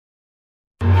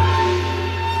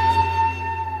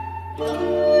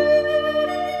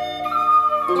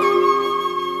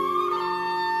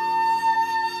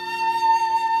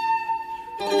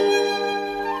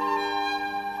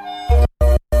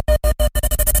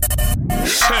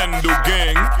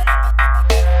Shendougang.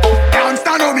 Can't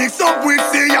stand no mix up with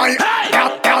CI.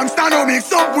 Can't stand no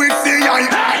mix up with CI.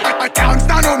 Can't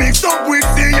stand no mix up with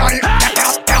CI.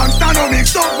 Can't stand no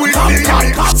mix up with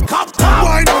CI.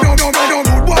 Why no no no no no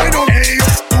good boy no hey.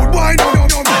 Good boy no no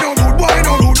no no good boy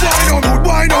no good boy no good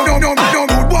boy no no no no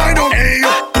good boy no hey.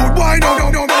 Good boy no no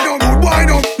no no no good boy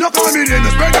no. No call me then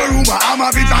spread the rumor I'm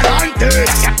a vigilante.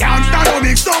 Can't stand no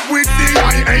mix up with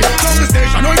CI. Hey, from the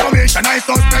station no information I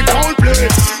suspect foul play.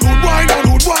 Good boy no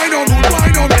good boy no good boy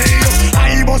no hey.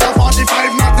 I bust a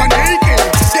 45 max and AK.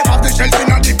 They have the shells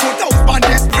in a the courthouse on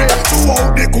display.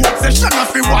 Throughout the court session I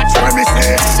feel watch where me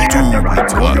say.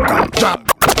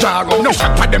 Jaro, no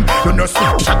shot for them. You no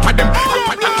shot for them.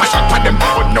 Shot for them.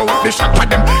 Oh no, they shot for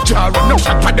them. Jaro, no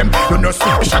shot for them. You no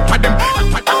shot for them.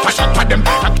 Shot for them.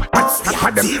 Shot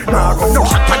for them. Jaro, no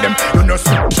shot for them. You no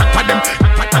shot for them.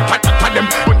 Shot for them.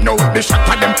 Oh no, they shot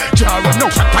for them. Jaro, no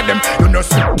shot for them. You no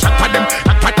shot for them.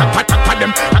 Shot for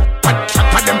them.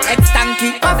 Stanky,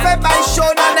 on fait by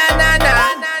show nanana.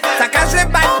 Ça cache le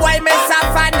bad boy mais ça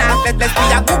fana. Faites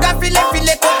a bouga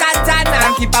filet kokatana.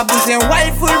 Qui pas bouger un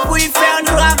wife full pour y faire un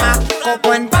drama.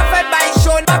 Comprenne pas fait by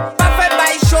show, pas fait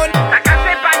by show. Ça cache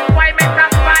le bad boy mais ça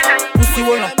fana. Pussy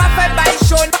won't pas fait by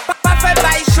show, pas fait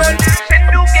by show.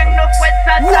 Shendougang no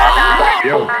fuerza.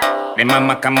 Yo, me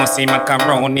mama como si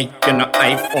macaroni. You know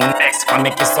iPhone X for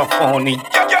make it so phony.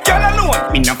 Girl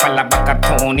alone, me no follow back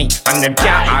a Tony. And them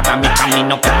can't order me 'cause me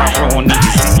no pepperoni.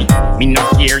 Me no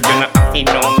care, you know if you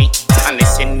know me.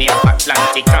 Unless you name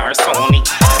Atlantic or Sony.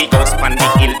 Big house pan the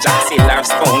hill, Jackson or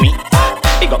Stony.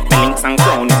 Big up the links and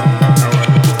cronies.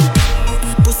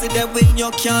 Pussy there when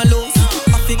you can't lose.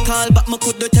 I feel call but me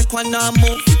could take one and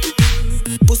move.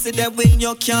 Pussy there when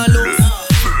you can't lose.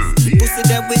 Pussy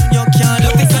there when you can't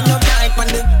lose. It's on your right on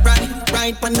the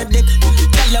right on the dick.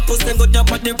 Girl your pussy good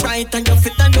up on the right and you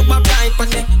fit and you are right on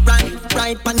the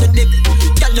right on the dick.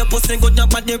 Girl your pussy good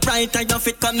up on the right and you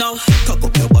fit come now. Cock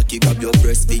up your body, grab your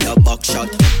breast for your back shot.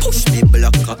 Push me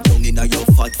black cock down inna your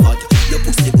fat. Your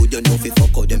pussy good you know fi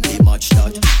fuck how them be match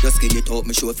that. Just skin it out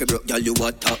me show if you broke girl you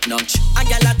a top notch. A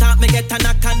girl a talk me get a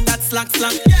knock and that slack.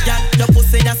 Girl your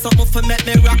pussy that's something for make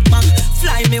me rock man.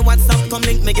 Fly me WhatsApp come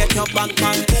link me get your bank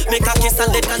man. Make a kiss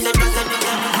and let and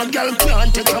a girl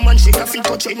can't take a man, she have to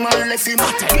touch him and left him.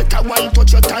 Get a one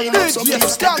touch your time up, so keep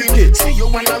stepping. See you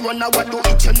wanna run, I want to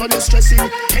eat, you know you stressing.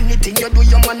 Anything you do,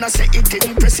 your man, I say it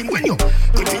impressing. When you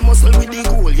get him muscle with the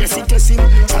goal, yes it test him.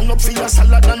 Stand up for your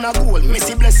salad and a goal,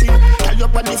 messy blessing. Tell your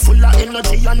body full of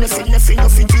energy and nothing you fit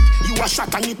it. You a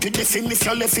shot and it with the film if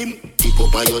you left him. Tip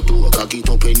up on your toe, cock it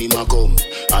up when him a come.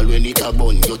 All when it a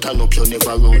bun, you turn up, you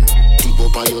never run. Tip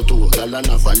up on your toe, girl and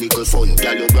have a little fun.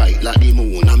 Girl you bright like the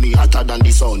moon, and me hotter than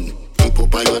the sun. Tip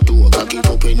up on your toe, cock it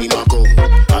up when him a come.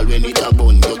 All when it a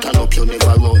bun, you turn up, you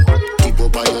never run. Tip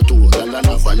up on your toe, girl and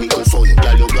have a little fun.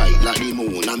 Girl you bright like the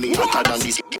moon, and me hotter than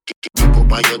the sun. Tip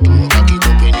up on your toe, cock it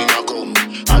up when him a come.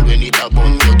 All when it a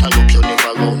bun, you turn up, you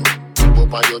never run. Tip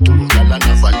up on your toe, girl and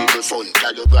have a little fun.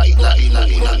 Girl you bright like the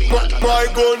My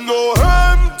gun no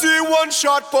empty, one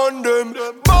shot pon them.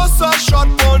 Bust a shot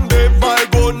pon them. My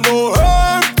gun no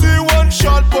empty, one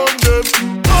shot pon them.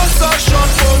 Bust a shot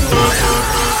pon them.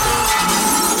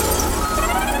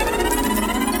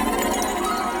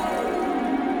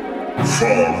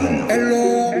 Hello.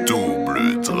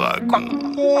 Double dragon.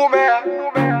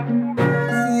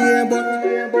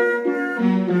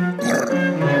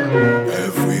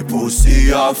 Every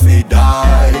pussy off it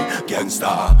die.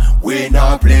 Gangsta, we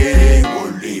not play.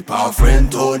 Only pa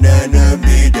friend on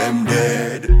enemy, them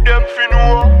dead. Them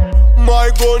finua. My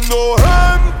gun no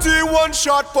empty, one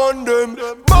shot pon them.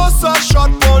 Bust a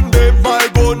shot pon them. My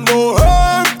gun no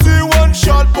empty, one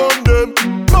shot pon them.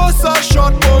 Bust a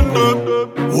shot pon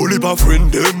them. Only pa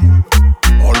friend them.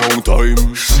 A long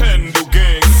time.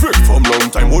 Shendougang. Freak from long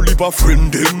time. Only pa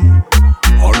friend them.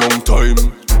 A long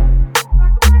time.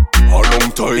 A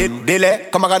long time. Délai,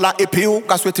 camarade là et pire,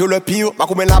 qu'a souhaité le pire. Ma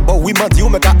commune là-bas, oui, m'a dit,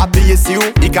 mais qu'a appuyé si ou.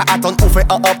 Il qu'a attendre pour faire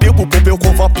un empire, pour pomper au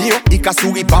qu'on vampire. Il qu'a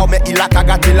souri pas, mais il a qu'à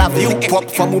gâter la vie. Pop,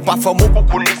 femme ou pas femme ou, pour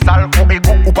qu'on les sale, pour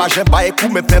égo. Ou pas j'aime pas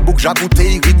écoute, mais plein bouc, j'ai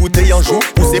goûté, il rigouté un jour.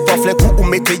 Ou c'est pas flin coup, ou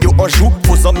mettez yo un jour.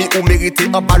 Vos amis ou méritez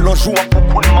un ballon jour. Pour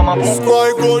qu'on les maman bouc.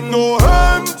 My gun no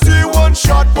empty, one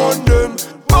shot pon them.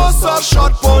 Bust a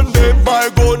shot pon them. My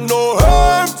gun no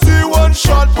empty, one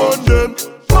shot pon them.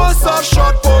 Bust a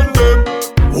shot pon them.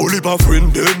 Only pa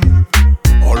friend them.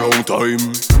 A long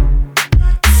time.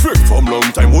 Freak from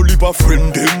long time. Only pa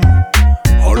friend them.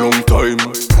 A long time.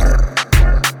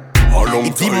 A long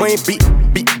Il dit time. moi,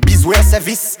 jouer un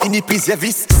service, inipis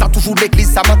vis. Ça toujours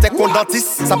l'église, ça mentait qu'on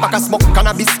dentiste. Ça pas qu'à smoke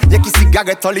cannabis, y'a qui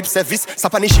cigarette en libre service. Ça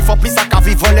pas ni chiffre en plus, ça qu'à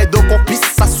vivre les deux complices.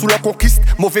 Ça sous la conquiste,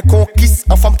 mauvais conquiste.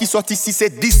 En femme qui sort ici,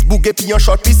 c'est 10 bouguet puis un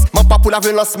short piece. Man pas pour la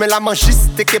violence, mais la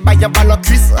mangiste. T'es que baille en balle en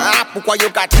cuisse. Ah, pourquoi you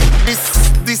got this?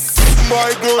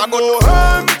 My gun no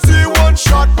empty, one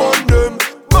shot on them.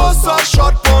 Bust a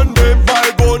shot on them.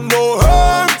 My gun no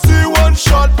empty, one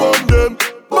shot on them.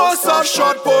 Bust a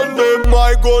shot on them.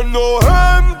 My gun no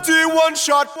empty, one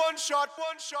shot on them.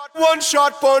 One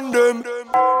shot on them.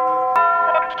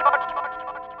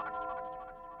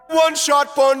 One shot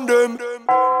on them.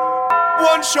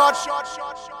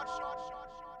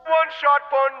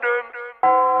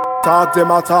 Talk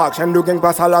them attack, Shendougang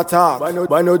passe à l'attaque.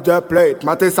 Buy no deux plate,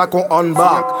 maté ça qu'on on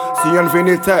back. Si y'en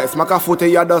vini test, ma ka foute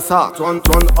y'a de ça. Ton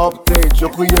update, je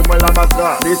criais moi la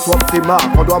matraque. Les swap c'est marque,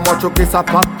 on doit moi choquer sa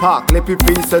pack. Les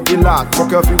pupilles se dilatent, mon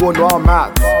cœur figure noir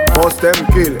mat. Boss them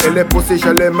kill, et les poussées je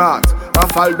les mate.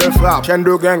 Rafale de frappe,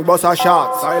 Shendougang boss à chat.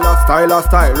 Style,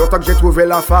 longtemps que j'ai trouvé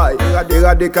la faille.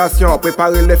 Éradication,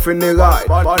 préparer les funérailles.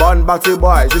 Bonne batty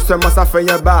boy, justement ça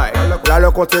fait un bail. Là le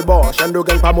compte est bon,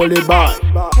 Shendougang pas mon les bails.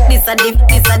 This a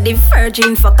the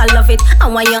virgin fuck, I love it. I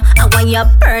want ya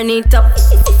burn it up.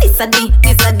 This a the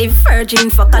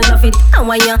virgin fuck, I love it. I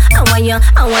want ya. Don't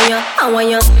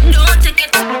take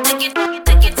it out. Don't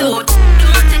take it out.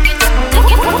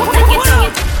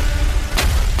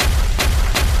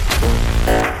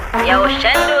 Yo,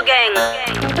 Shendougang,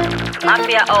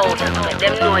 Mafia out. Let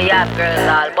them know you have girls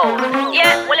all about.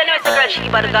 Yeah, well, you know it's a girl, she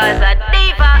but the girls are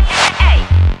diva. Hey.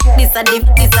 This a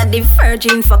the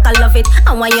virgin fuck, I love it.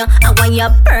 I want ya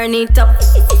burn it up.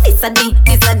 This a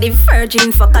the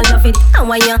virgin fuck, I love it. I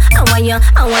want ya.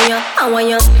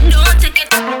 Don't take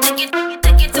it out. Don't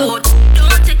take it out.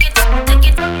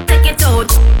 Don't take it out.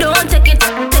 Don't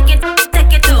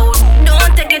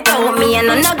take it out. Me and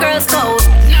no girls code.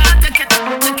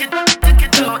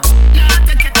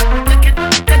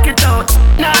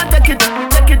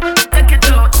 Take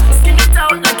it out. Skin it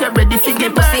out like you're ready to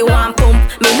get pussy one pump.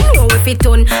 Me know if it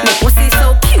done. Me pussy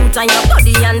so cute and your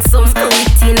body handsome.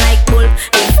 Pretty like bull.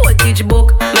 The voltage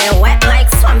book. Me wet like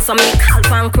swamp, so me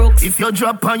calf and crooks. If you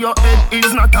drop on your head,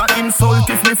 it's not an insult.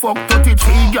 If me fuck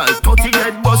 33 girl, 30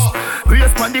 head bust.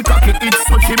 Race on the cocky, it's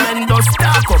so tremendous.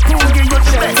 Dark up, who give you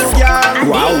the best? Yeah.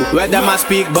 Wow, where them a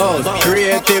speak about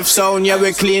creative sound, yeah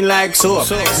we clean like soap.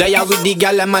 They are with the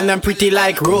gal man and pretty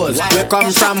like rose. We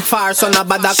come from far, so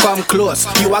nobody come close.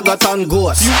 You a got on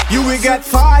ghost. You will get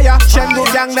fire.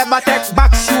 Shendougang never text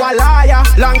back, you a liar.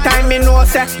 Long time me no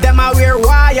sex, them a wear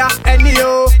wire.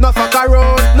 Anyhow, no fuck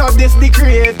around, no this the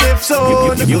creative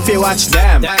sound. You feel watch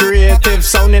them, creative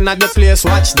sound in the place,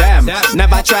 watch them.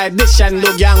 Never tried this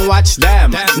Shendougang, watch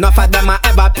them. Enough of them a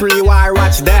ever pre-war,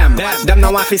 watch them. Them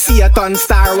no want to see a ton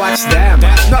star, watch them.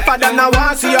 Enough of them no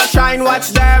want see you shine,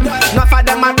 watch them. Enough of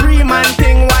them a pre-man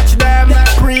thing, watch them.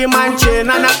 Pre-man chain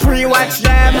and a pre-watch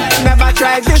them. Never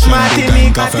tried this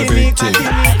Martinique.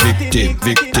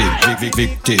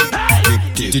 Victim.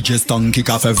 DJ Stanky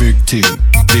ka fait victime.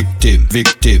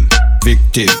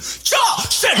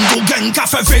 Shendougang ka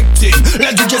fait victime.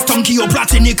 Le DJ Stanky au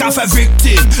platine ka fait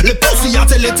victime. Le pussy a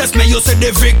télétest mais yo c'est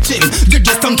des victimes. DJ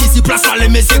Stanky si place à les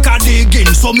messieurs ka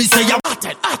digging. So me say ya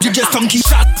DJ Stanky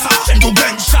shatta.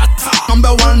 Shendougang shatta.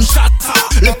 Number one shatta.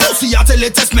 Le pussy a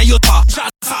télétest mais yo ta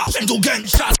shatta. Shendougang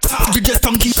shatta. DJ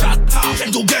Stanky shatta.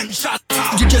 Shendougang shatta.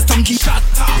 DJ Stanky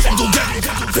shatta. Shendougang.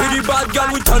 Pretty bad girl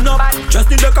we turn up. Just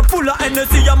need like a full of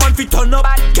energy, a man fi turn up.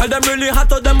 Girl them really hot,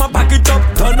 so them a back it up.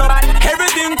 Turn up.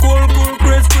 Everything cool,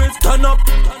 crisp, turn up.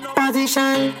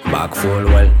 Position. Back full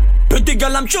well. Pretty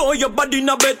girl, I'm sure your body in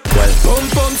a bed. Well,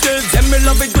 pump skills, tell me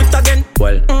love it good again.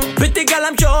 Well, pretty girl,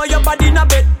 I'm sure your body in a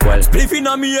bed. Well, spliffing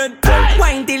on me end. Well,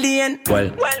 wine till the end. Well,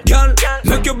 girl,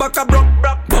 make your back a broke.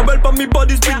 Bubble pa me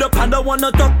body speed up, and I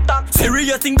wanna talk.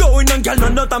 Serious thing going on, girl,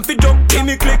 no time fi joke. Give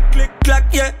me click,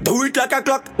 clack, yeah, do it like a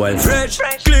clock. Well, fresh,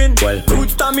 clean, well, good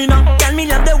stamina. Girl, me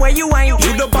love the way you whine. You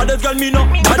the baddest girl, me know.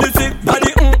 Body sick,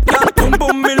 body clap,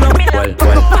 boom, me love. Well,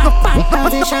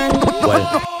 Position. Well.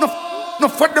 No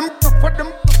for them. From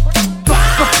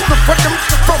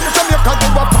Jamaica to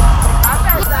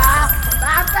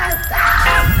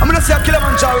I'm gonna say a killer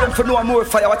man jar with them for no more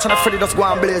fire. Watching a Freddy just go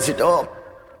and blaze it up.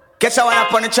 Catch that one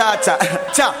up on the chart.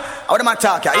 Cha, how them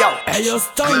attack ya, yo. Hey, yo,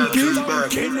 Stanky.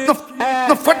 No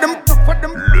for them. No for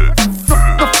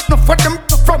them.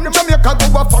 From Jamaica to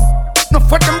No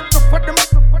for them. No for them.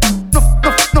 No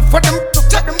for them.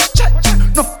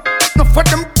 No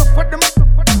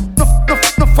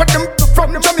for them.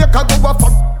 From Jamaica to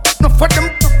No for them.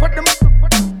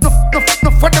 No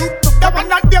for them. That one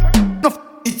not them. No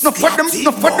for them.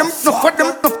 No for them. No for them.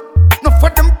 No for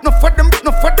them. No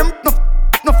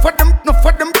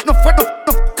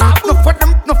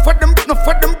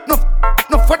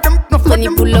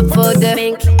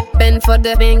bend for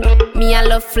the bank. Me I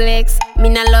love flex, me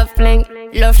not love plank.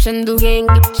 Love Shendougang,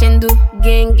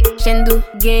 Shendougang,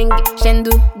 Shendougang,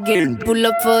 Shendougang. Pull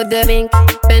up for the bank,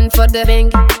 bend for the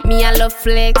bank. Me I love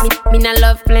flex, me not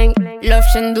love plank. Love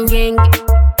Shendougang,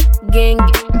 gang,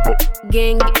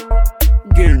 gang,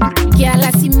 gang. Girl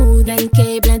a si mood and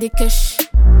K blend the kush.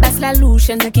 Passe la louche,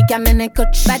 y'en a qui amène un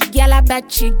coach. Bad girl a bad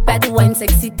chick, bad wine,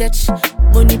 sexy touch.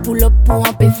 Money pull up pour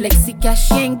un peu flexi cash.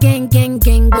 Gang, gang, gang,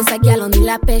 gang, go sa gal on est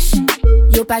la pêche.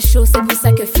 Yo pas chaud, c'est pour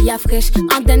ça que fille a fraîche.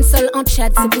 En dancehall, en chat,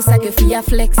 c'est pour ça que fille a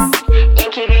flex.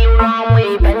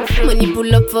 Money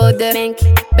pull up for the bank,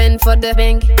 bend for the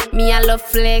bank. Me I love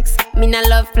flex, me not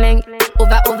love plank.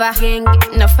 Over gang,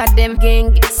 enough of them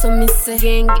gang. So me say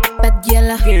gang, bad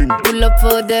girl gang. Pull up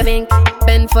for the bank,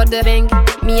 bend for the bank.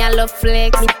 Me I love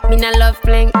flex, me not love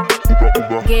plank.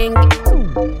 Gang,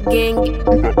 gang,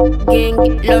 gang,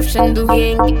 love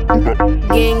Shendougang,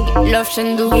 gang, love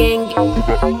Shendougang,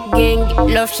 gang,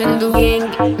 love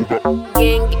Shendougang,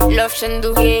 gang, love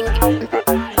Shendougang,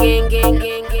 gang, gang,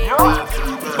 gang, gang.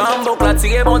 Bambo plat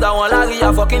tire bon da wan la ri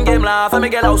a fucking game la. Fè me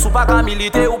gel la ou sou pa ka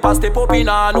milite ou pas te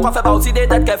popina. Nou ka fè parti de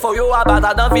tèt ke fò yo a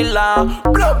bata dan villa.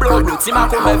 Blo blo blo, ti ma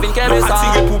kome vin keme sa.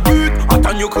 Tire pou but,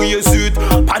 atan yo kriye zut.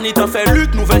 Panit an fè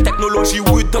lutte, nouvel teknoloji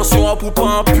wout. Tansyon an pou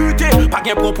pa ampute, pa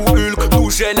gen pron pou hulk.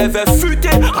 Nou jeneve fute,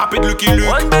 rapide Lucky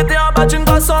Luke. On bete an bat une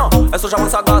garçon, est-ce que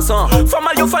j'avance à garçon.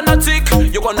 Fama yo fanatique,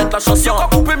 yo connaît la chanson. Yo ka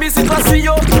coupe musique la si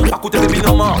yo, pa koute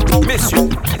éminemment. Messieurs,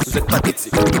 vous êtes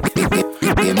pathétiques.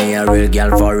 Give me a real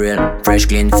girl for real, fresh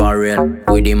clean for real.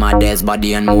 With the maddest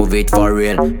body and move it for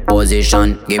real.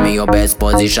 Position, give me your best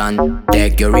position.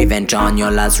 Take your revenge on your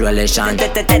last relation.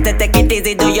 Take it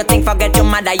easy, do you think forget your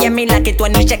mother? Yeah, me like it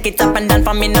when you shake it up and down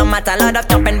for me no matter. Lot of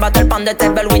jumping bottle on the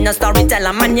table, we no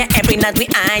storyteller. Man, yeah, every night we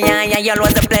yeah,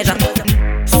 always a pleasure.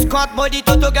 Scott body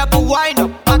toto get pour wine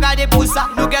up. Bagade pour ça,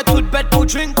 no get tout bed pour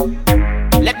drink.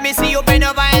 Let me see you bend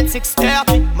over and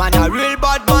 6:30. Man a real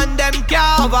bad man, them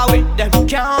can't overwin. Them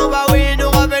can't overwin,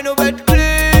 no have no bed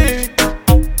clean.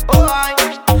 Oh I,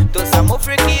 to some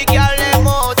freaky girl, them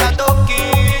out a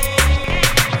talking.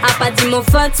 A pas dit mon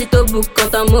faute si t'au bout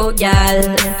quand on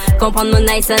mogal. Comprendre mon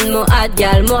nice and mon hard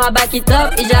gal. Mon rabat qui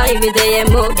top et j'arrive et derrière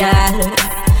mogal.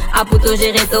 A puto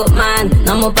gérer to man.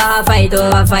 Non mon para fight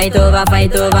over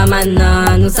man.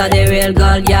 Non, nous ça des real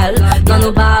gold gal. Non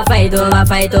nous para fight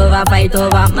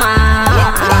over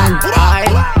man.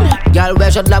 Girl,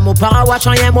 we shot la mou para watch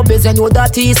rien, mon besoin yo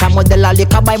dati. Sa modèle la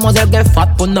leka bay, mon zèl gen fat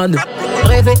pou nan.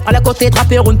 Rêver à la côté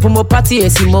traper round pour mon party. Et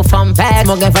si mon femme vex,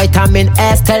 mon gen vitamin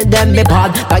S, tell them me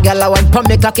bad. Ta gal la wine pump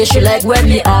me cocky, she like when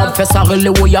me hard. Fais ça rele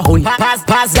ou ya hoy.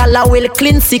 Pass gal la will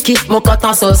clean sicky, mon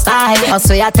content so style.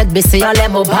 Asso ya tête baissée, on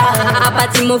l'aime au bar. A pas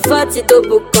dit mon faute si t'au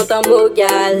bout quand on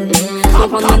mogal.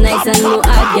 Comprendre mon nice and mon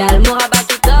hard gal. Mon rabat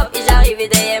qui top et j'arrive et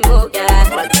derrière mogal.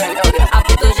 A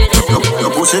puto gérer.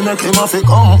 Your pussy make him a fi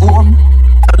come home.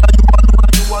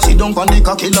 Sit down on the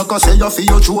cocky like I say you fi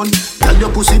your throne. Tell your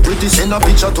pussy pretty, send a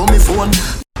picture to me phone.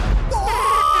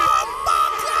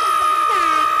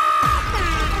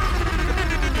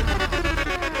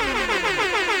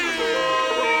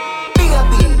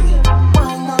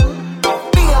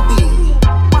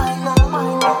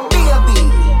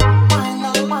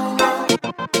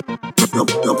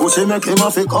 Your pussy make him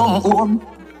a fi come home.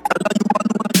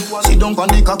 Sit down on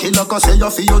the cocky like I say you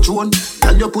fi your throne.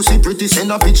 Tell your pussy pretty,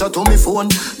 send a picture to me phone.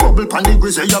 Bubble pan the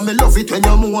grizzly, yeah, me love it when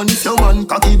you moan. If your man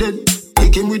cocky dead,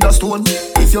 kick him with a stone.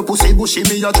 If your pussy bushy,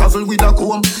 me a travel with a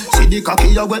comb. See the cocky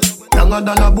you wet, younger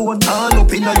than a bone. All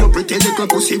up inna your pretty little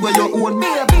pussy where you own. Me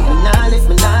nah lift.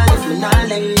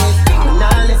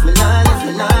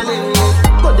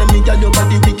 But them nigga your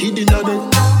body wicked inna bed.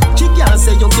 She can't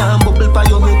say you can't bubble pa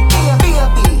your head.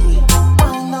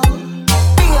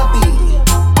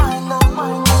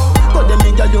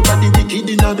 Your body wicked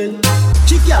in a bed.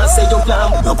 She can't say you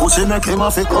can't. Your pussy make him a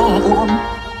fi come home.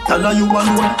 Tell her you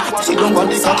alone. Sit down on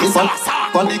the cocky,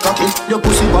 on the cocky. Your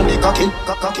pussy on the cocky,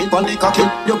 on the cocky.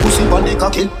 Your pussy on the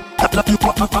cocky. Tell her you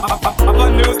I'm a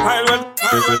new style when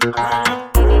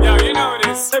yeah, you know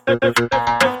this.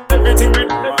 Everything we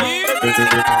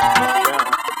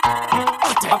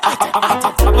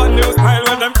I'm a new style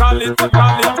when them call it.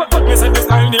 But me say the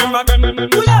style name again.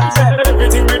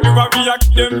 Everything we do, we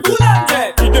act them.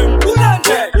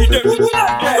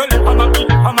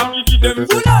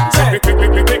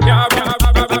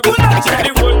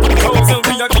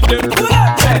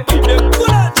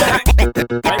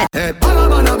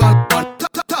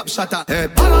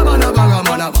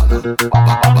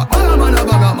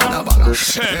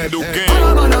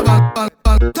 Shendougang.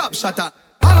 Top shatter.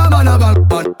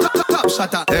 Top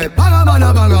shatter. Banga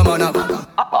mana banga mana banga.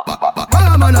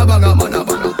 Banga mana banga mana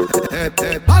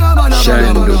banga.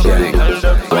 Shendougang.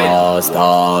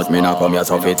 Stars, me na come here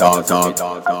so fi talk.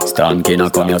 Stanky na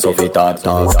come here so fi talk.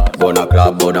 Bona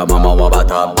club, bona mama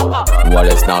wabata.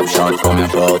 Wale snapshot from your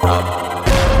photo.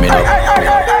 Me na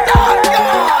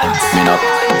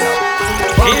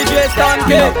DJ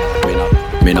Stanky.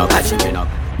 Me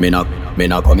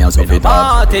na come here so fi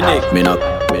talk. Me na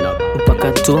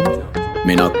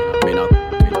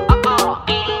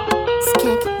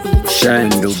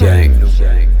Shendougang.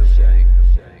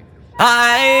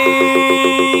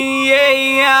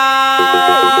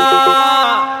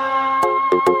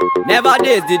 Never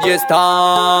this DJ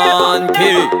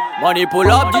Stanky. Money pull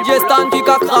up DJ Stanky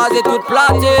qu'a crasé toute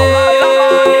platine.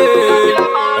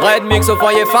 Red mix au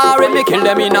foyer fire me kill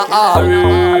them in a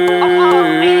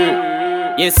hurry.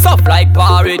 You soft like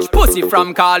porridge, pussy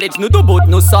from college. Nous do bout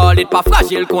nous solid, pas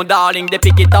fragile qu'on darling. They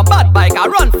pick it on bad bike, I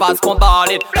run fast qu'on ball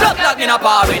it. Blood clot me na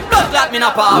parade, blood clot me na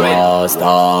parade.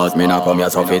 Stars, me na come here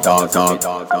so fi talk.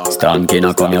 Stanky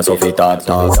na come here so fi talk.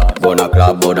 Bona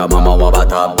club, bona mama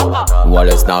wabata.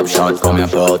 Wale snapshot from your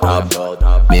photo.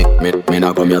 Me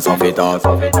na come here so fi talk.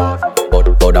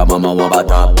 Bona mama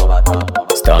wabata.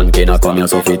 Stanky na come here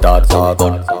so fi talk.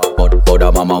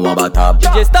 Bona mama wabata.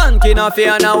 DJ Stanky na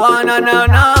fear na wana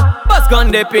na. Bus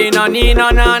gun de pin on in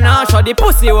na. Show the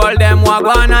pussy all them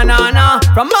wagwana na.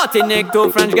 From Martinique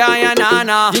to French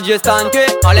Guyana. DJ Stanky,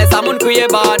 unless a moun kriye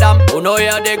badam. Who know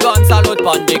hear the gun salute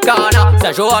pon the corner.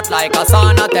 Say show out like a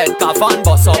sauna, Ted Kafan.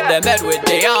 Bust up them head with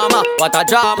the armor. What a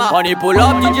drama. Money pull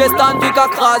up DJ Stanky qu'a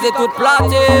crasé toute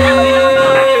platine.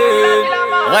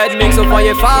 Red mix au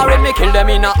foyer fire me kill them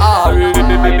in a hurry.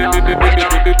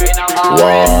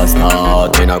 Was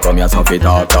not, me na come here so fi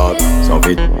talk. So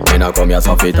fit, me na come here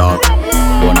so fi talk.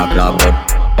 Bona club, but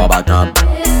baba tap.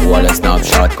 Wale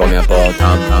snapshot, come here for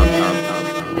tap.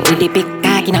 With the big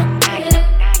cocky now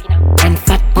and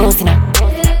fat pussy now.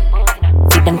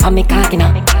 Sit down for me cocky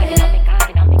now.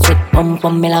 Sweet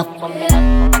pum me love.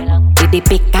 With the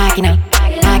big cocky now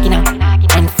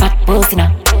and fat pussy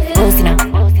now.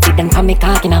 Sit down for me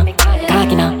cocky now.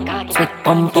 Sweet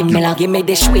pum me love. Give me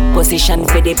the sweet position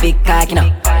for the big cocky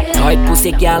now. Tight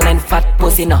pussy girl and fat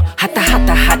pussy now.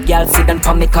 Hot girl, sit down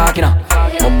for me cocky now.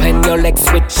 Open your legs,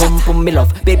 sweet pum me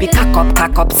love. Baby cock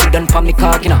up, sit down for me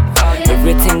cocky now.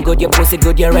 Everything good, your pussy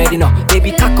good, you ready now.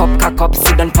 Baby cock up,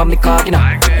 sit down for me cocky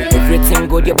now. Everything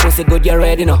good, your pussy good, you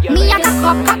ready now. Me a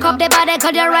cock up, the body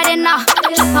good, you ready now.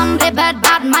 Chop on the bed,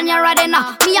 bad man, you ready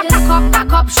now. Me a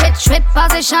cock up, straight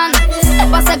position. The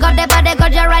pussy good, the body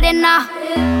good, you ready now.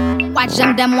 Watch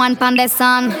them one pound the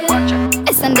sun.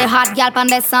 Listen the hot girl pound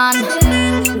the sun.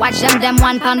 Watch them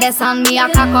one pound the sun. Me a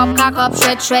cock up,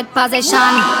 straight position.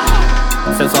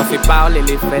 Ce soir fait parler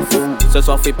les fesses. Ce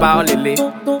soir fait parler les.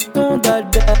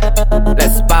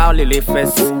 Laisse parler les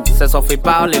fesses. Ce soir fait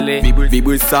parler les.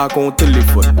 Vibre ça con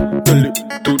téléphone.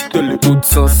 Toute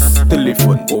sauce.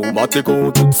 Téléphone. Oh maté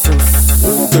con toute sauce.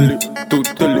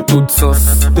 Toute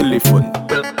sauce. Téléphone.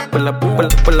 Pull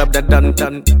up the dun.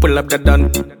 Pull up the dun.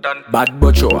 Bad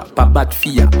bochoa, pas bad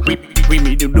fia. We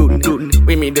made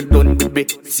the dun, bébé.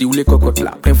 Si vous les cocottes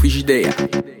là, plein frigidaire.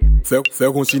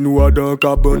 Faire qu'on s'y noie dans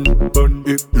cabane.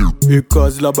 Et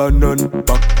case la banane.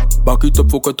 Back it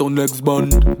up, faut que ton ex band.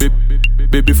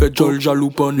 Baby fait jol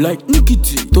jaloupon. Like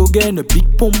Nikiti, to gain a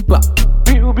big pompa.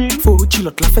 Faut chill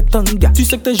la fête tanga. Tu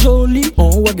sais que t'es jolie, on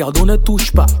regarde, on ne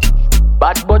touche pas.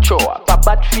 Bad bochoa, pas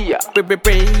bad fia.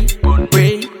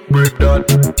 Break that.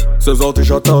 16 ans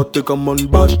déjà t'es comme un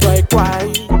bash. Why?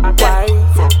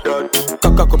 Fuck that.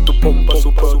 Caca comme tu pompa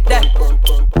super.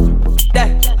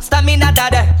 Stamina da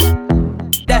de.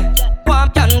 One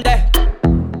can de.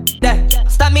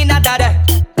 Stamina da de.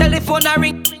 Telephone a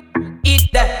ring.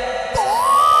 Eat de.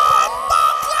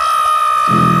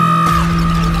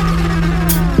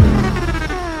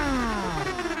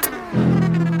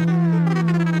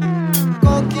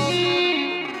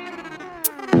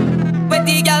 With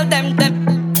the girl them.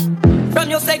 From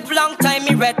your sex long time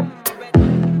me red.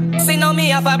 See now me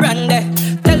have a brand de.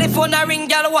 Telephone a ring,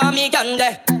 girl want me gun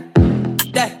de.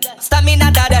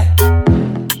 Stamina da de.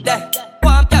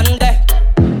 One can de.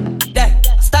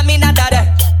 Stamina da de.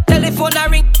 Telephone a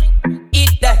ring.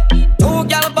 Eat de. Two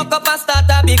girl buck up and start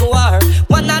a big war.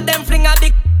 One of them fling a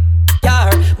big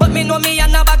car. But me know me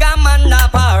and a bag a man na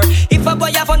par. If a boy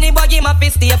a funny boy, him a fi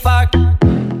stay far.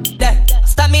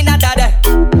 Stamina da de.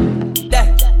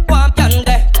 One can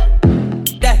de.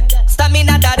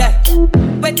 Stamina da de.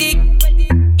 Wet it.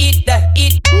 Eat de.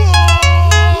 Eat.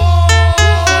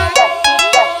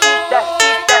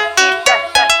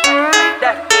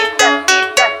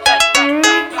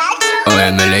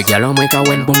 Me le gyal an mwen ka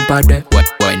wen bon pa de.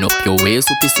 Wine up your waist,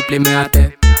 souple me a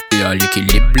te. Garder à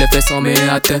l'équilibre, les fesses en met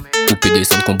à terre. Couper des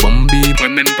sons qu'on bombi, moi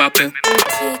même pas peur.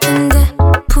 Taking them,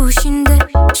 pushing them,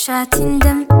 shotting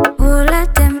them, all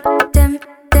of them.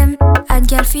 Bad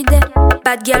girl feed them,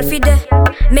 bad girl feed them.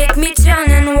 Make me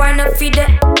turn and wind up feed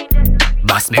them.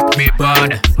 Bass make me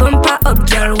bad. Bumper up,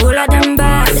 girl, all of them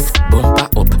bad. Bumper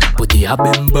up, body a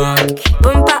bend back.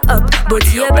 Bumper up,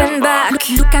 body a bend back.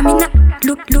 Look at me now,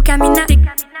 look at me now.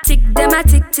 Tick them a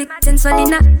tick,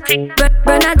 tensolina.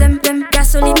 Burn a them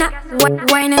gasolina.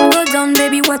 Wine and go down,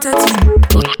 baby, what a thing.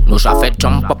 No shafet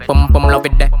jump up, pum love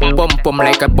it there. Pum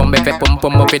like a bomb, if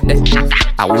pum up it there.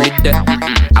 I will it there,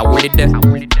 I will it there,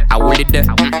 I will it there,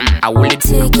 I will it.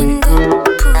 Taking them,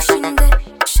 pushing them,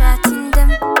 shotting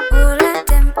them, all of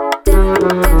them.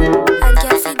 Bad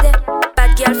girl feed them,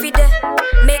 bad girl feed them.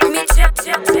 Make me trip.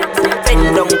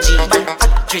 Bend down G, bad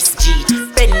actress G.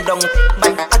 Bend down,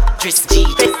 bad actress G.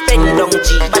 Bend down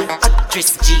G, bad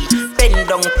actress G. Bend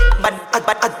down, bad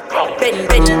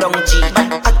bend down G,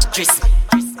 bad actress.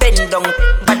 Bend down,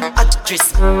 bad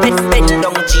actress. Bend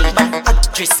down G, bad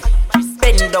actress.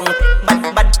 Bend down,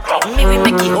 bad. Me we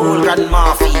make the old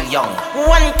grandma feel young.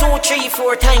 1, 2, 3,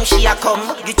 4 times she a come.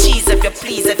 The cheese if you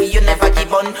please, if you never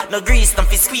give on. No grease, don't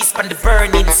fi squeeze from the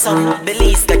burning sun.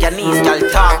 Belize got your knees, girl,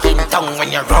 talking tongue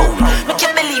when you roll. Make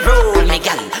your belly roll, me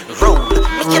gal, roll.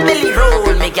 Make your belly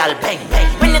roll, me gal, bang.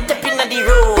 When you step inna the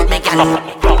road, me gal.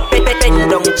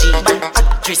 Bend down G, bad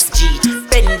actress G.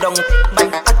 Bend down,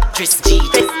 bad actress G.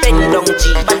 Bend down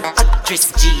G, bad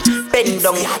actress G. Bend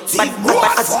down, bad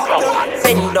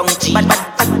bend down G, bad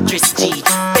actress G.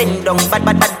 Bend down,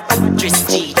 bad actress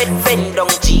G. Bend down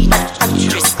G, bad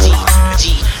actress G.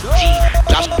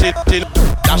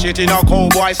 Dash it in a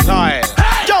cowboy style.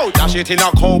 Yo, dash it in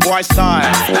a cowboy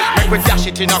style. Make we dash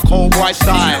it in a cowboy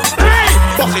style.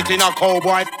 Bust it in a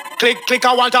cowboy. Click,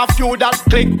 I want a few that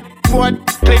click. More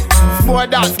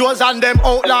that. Those and them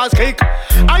outlaws click.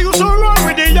 I used to run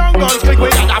with the young guns click. We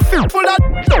got a few full of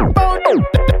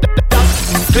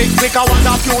click, I want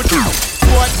a few.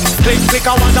 Click, I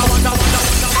want a.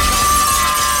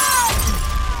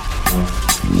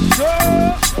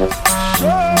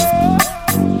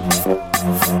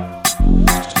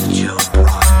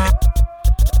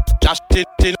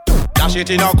 Dash it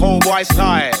in a cowboy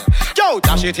style. Yo,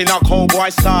 dash it in a cowboy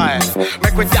style.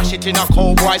 Make we dash it in a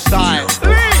cowboy style.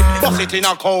 Bust it in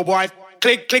a cowboy.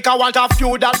 Click, I want a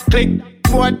few that click.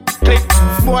 More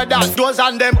that. Those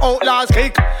and them outlaws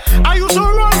click. I used to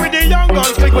run with the young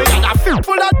guns click. We got a few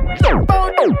full of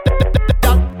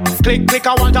click,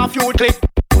 I want a few click.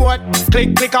 More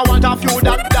click, I want a few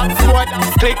that more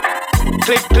click.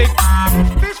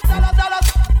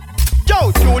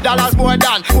 Yo, $2 more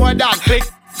than click.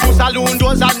 Two saloon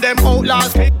doors and them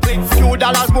outlaws click.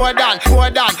 $2 more than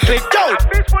click. Yo,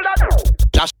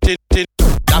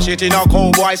 dash it in a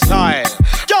cowboy style.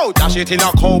 Yo, dash it in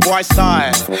a cowboy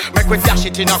style. Make we dash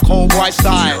it in a cowboy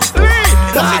style.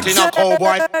 Dash it in a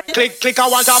cowboy. Click, I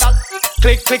want a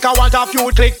click, I want a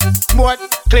few click. More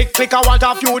click, I want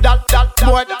a few that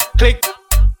more click.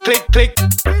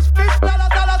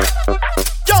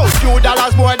 Yo,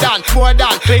 $2 more than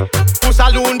click. Two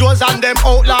saloon doors and them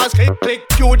outlaws click.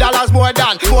 $2 more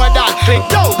than click.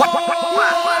 Yo,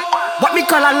 what me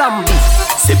call a lambi?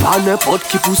 C'est pas n'importe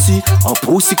qui poussi, un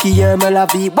poussi qui aime la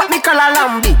vie. What me call a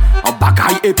lambi? Un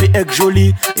bagaille épais et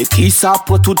joli, et qui ça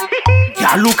pour tout.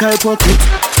 Y'a look un pour tout.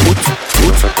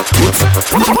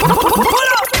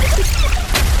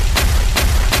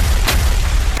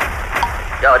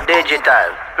 Yo,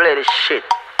 digital, play this shit.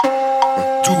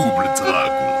 Double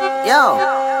dragon.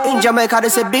 Yo, in Jamaica they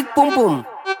say big pum pum.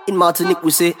 In Martinique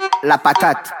we say la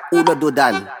patate ou le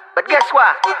dodan. But guess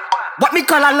what? What me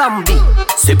call a lambi?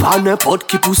 C'est pas n'importe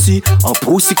qui poussi, un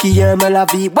poussi qui aime la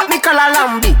vie. What me call a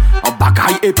lambi? Un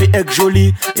bagaille épais et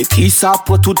joli, et qui ça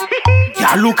pour tout.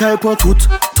 Y'a look un pour tout.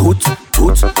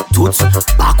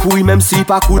 Pas couille même si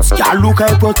pas coûte. Y'a look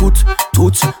un pour tout.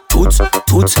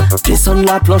 Descends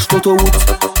la planche d'autoroute.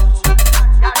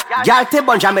 Y'a t'es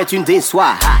bonne, jamais tu ne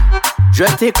déçois. Je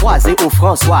t'ai croisé au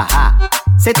François.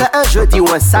 C'était un jeudi ou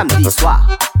un samedi soir.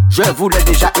 Je voulais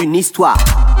déjà une histoire.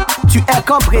 Tu es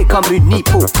cambré comme une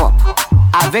hippocampe.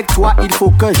 Avec toi il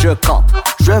faut que je campe.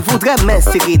 Je voudrais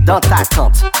m'insérer dans ta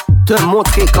tente, te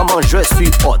montrer comment je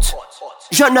suis hot.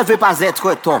 Je ne veux pas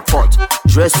être ton pote,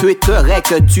 je souhaiterais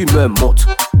que tu me montres.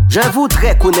 Je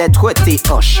voudrais connaître tes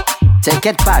hanches.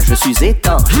 T'inquiète pas, je suis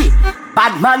étanche.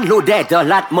 Badman loaded dans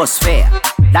l'atmosphère.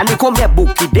 L'année combien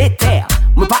beaucoup qui déterre.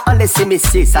 Me pas en laisser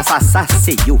messieurs, ça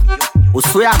c'est yo. Au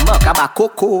soya manque à ma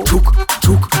coco.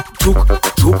 Tchouk.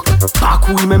 Pas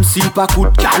couille même si pas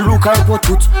coûte. Galou quand pour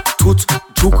tout.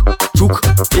 Tchouk.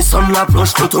 Descends la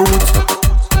planche l'autoroute.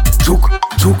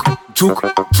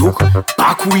 Jouk.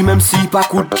 Pas couille même si pas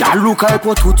coup de galou caille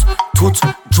pour tout.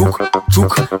 Jouk.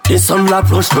 Descend la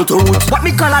planche l'autoroute. What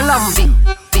me call a lambi?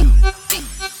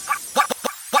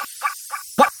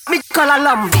 What me call a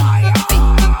lambi?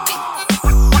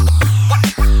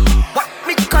 What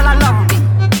me call a lambi?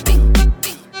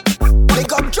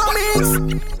 Big up Jomix.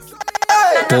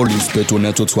 Police peut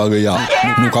tourner toute soirée ya.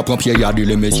 Nous qu'à prendre pied y'a dit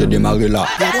les messieurs démarrer là.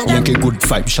 Rien que good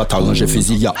vibe, chat arrangé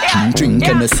fusil ya. Drink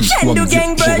Hennessy,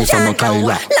 Shendougang version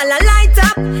La light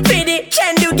up, feed it,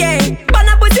 Shendougang.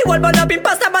 Banna pussy wall, banna pin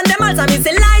pasta, ban dem all. Me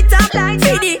say light up,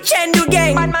 feed it,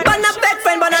 Shendougang. Banna bed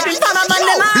friend, banna pin fama, ban dem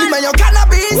all. Leave me your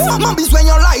cannabis, mambis when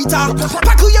you light up.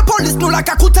 Pack your police, no like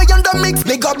a kuta on the mix.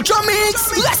 Big up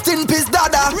Jomix, rest in peace,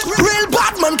 dada. Real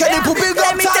bad man, can you put big up?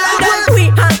 Let me tell them, we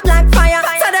hot like fire,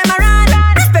 so them around.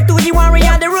 Respect to the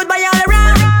warrior, the road by all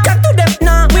around. Jack to them,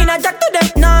 nah, we not jack to them,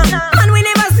 nah. Man, we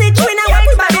never snitch, we not work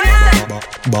with body now.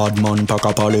 Bad man, pas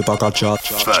qu'à parler, pas qu'à chat.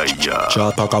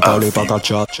 Chat, pas qu'à parler, pas qu'à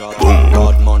chat.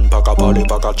 Bad man, pas qu'à parler,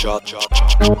 pas qu'à chat.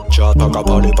 Chat, pas qu'à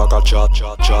parler, pas qu'à chat.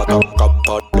 Chat, pas qu'à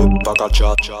parler, pas qu'à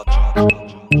chat.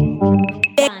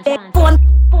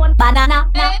 Phone, banana,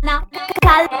 na,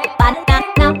 call, banana,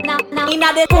 na.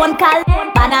 Inna the phone call,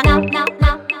 banana,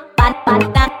 na.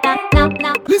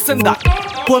 Listen that.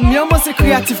 Premièrement, c'est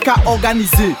créatif qu'a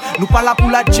organisé. Nous pas là pour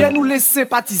la gêne, nous les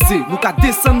sympathiser. Nous qu'à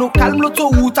descendre nos calmes,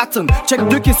 l'autoroute attendre. Check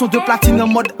 2 questions de platine en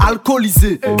mode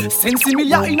alcoolisé. 5-6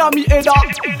 milliards in me head.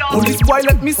 Police boy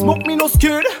let me smoke me no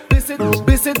scared.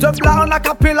 Baissez de là en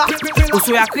acapella. Au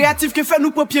soya créatif que fait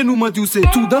nous papiers nous mandou. C'est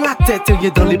tout dans la tête et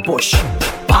rien dans les poches.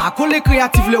 Pas coller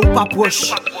créatif là ou pas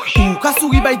proche. Ou qu'à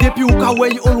sourire by depuis ou qu'à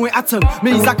way au loin attendre.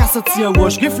 Mais ils a qu'à sortir un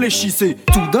roche. Réfléchissez.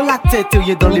 Tout dans la tête et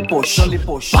rien dans les poches.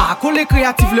 Pas coller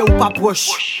créatif là ou pas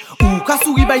proche. Ou qu'à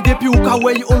sourire by depuis ou qu'à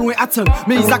way au loin attendre.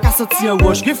 Mais ils a qu'à sortir un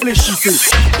roche. Réfléchissez.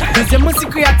 Deuxièmement si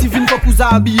créatif une fois que vous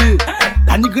a habillé.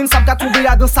 La nigrine sap qu'à trouver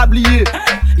à dans sablier.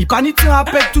 Il panique en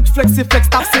appel tout flex et flex.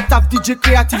 Taf c'est taf DJ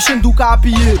créatif Shendougang à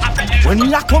appuyer. When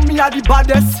me a come me a the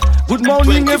baddest. Good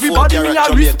morning everybody me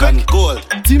a respect.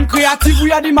 Team creative,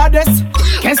 we are the maddest.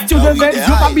 Question de veille,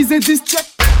 yo pas bisé this check.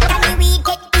 Can we read,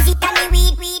 take easy, can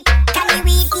we read? Can we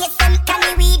read, TSM, can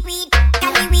we read?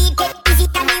 Can we read, take easy,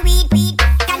 can we read?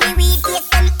 Can we read,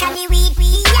 TSM, can we read?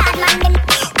 Yeah, man, them.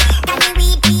 Can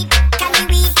we read? Can we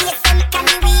read, TSM, can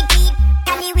we read?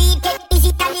 Can we read, take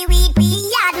easy, can we read?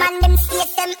 Yeah, man, them,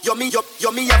 TSM.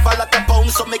 Yo me have a lot of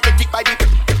pounds, so make it tick by the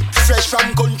fresh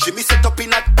from country, me set up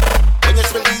in a. When you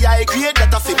smell the high grade,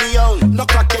 that a fi me own. No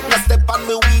crackhead, no step on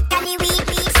me weed.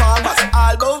 Farmers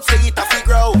all about say it a fi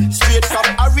grow. Straight from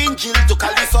Orange Hill to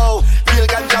Califo. Real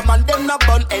ganja man, them no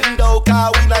bun endo.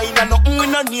 Cause we no in a nothing, we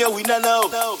no near, we no know.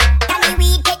 Can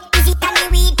we read, take easy, can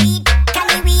we read? Can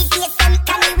we read, TSM,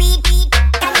 can we read?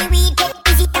 Can we read, take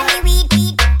easy, can we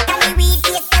read? Can we read,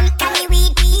 TSM, can we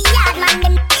read? Yeah, man,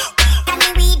 them. Can we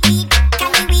read,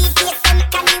 TSM,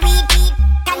 can we read?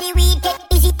 Can we read, take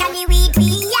easy, can we read?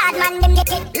 Yeah, man, them get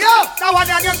it. Yo, now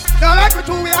one of them. Don't like me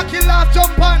too, we a kill off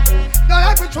jump on. Don't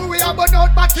like me too, we a burn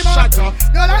out batty man. Don't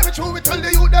like me too, we tell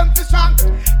the youth them to strong.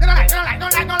 Don't like that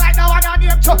one of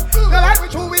them. Don't like me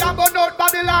too, we a burn out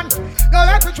Babylon. Don't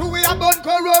like me too, we a burn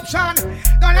corruption.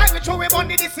 Don't like me too, we burn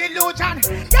the disillusion.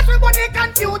 Yes, we burn the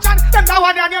confusion. Them that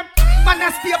one of them. Man a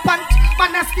stay pan,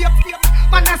 man a stay pan,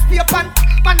 man a stay pan,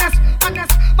 man a stay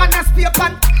pan, man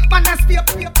a stay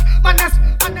pan,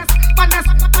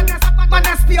 man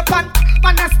a stay pan,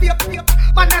 man a stay pan.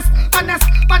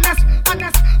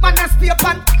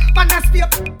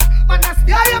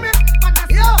 Yeah, yeah, man.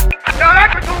 Yo, don't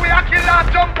like me too, we a kill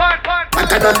off jump on.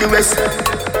 Better than the rest.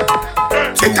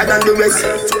 Better than the rest.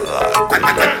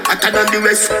 Better than the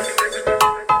rest.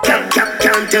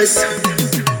 Can't test.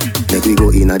 Make we go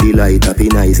in a delight, happy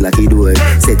nice lucky door.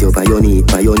 Set you for your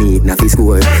need, na fi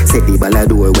score. Set the ball a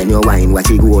door when you wine,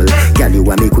 watch it goal. Girl you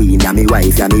a me queen, ya me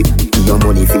wife, ya me. Your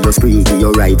money for your spree, give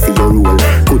your right for your rule.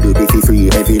 Could you be for free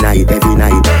every night?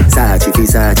 Sachi fi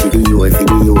Dior fi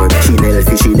Dior.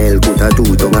 Chanel, put a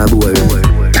two tongue a bowl.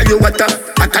 Tell you what,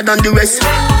 better than the rest.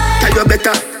 Tell you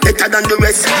better than the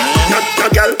rest. No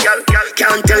girl,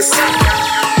 can't test.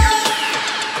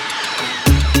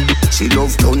 She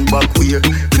love turn back way.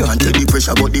 Can't tell the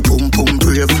pressure but the pum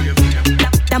brave.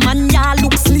 The man ya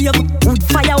look slave. Wood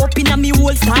fire up in a me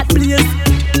whole start blaze.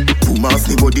 Boom off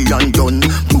me body and done.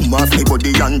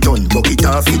 Buck it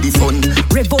off for the fun.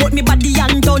 Rev out me body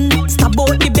and done. Stab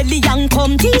out me belly and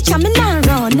come. Teacher me now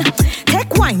run.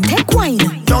 Take wine.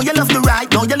 Don't you love the ride?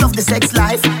 Don't you love the sex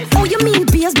life? Oh you mean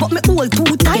beers but me all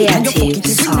too tight. And you fuck it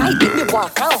every night. Let me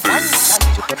walk out.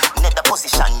 Nether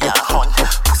position ya hunt.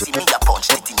 Pussy me a punch.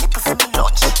 Let it nipple for me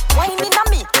lunch. Wine in a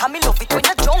me. Come me love it when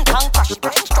you drunk and crash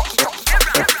it.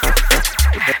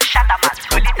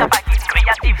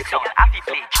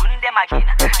 them again.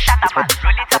 Shut up and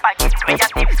roll it up again.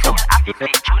 Creative sound, happy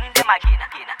play, tune them again.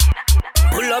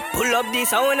 Pull up the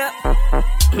sound.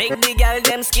 Make the girl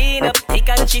them skin up. Thick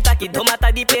and shiitake, don't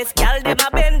matter the pace. Girl them a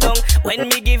bend down. When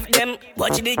me give them,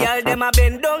 watch the girl them a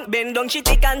bend down. She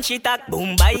thick and shiitake.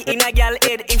 Boom by in a girl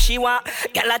head if she want.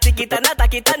 Girl a take it and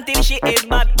attack it until she head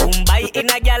back. Boom by in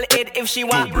a girl head if she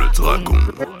want.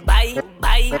 Bye,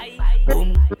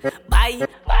 boom, bye,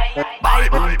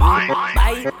 boom, bye.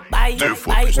 Deux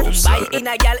fois plus de sale, in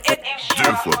a girl head.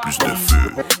 deux fois plus de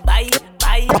feu. Bye,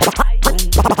 boom,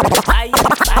 bye,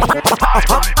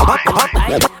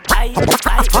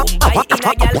 in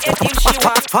a girl head if she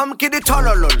want. Femme qui dit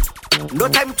tololol, no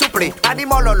time to play, pas dit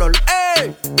mololol.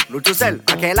 Hey, nous tout seuls,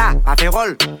 ok là, pas fait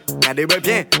rôle. Regardez-moi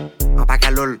bien, en pas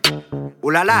qu'à lol.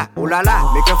 Oulala,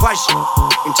 mais que fouache,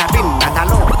 une chapine, un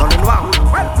talon, dans le noir.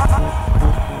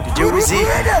 DJ Wizzy,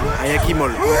 Ayaki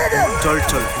Mol, Tol.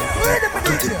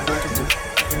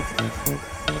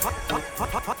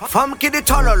 Femme qui dit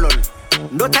tololol,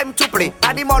 no time to play,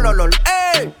 pas dit mololol.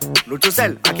 Hey, nous tout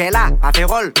seuls, ok là, pas fait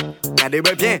rôle.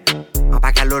 Regardez-moi bien, en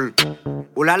pas qu'à lol.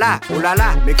 Oulala,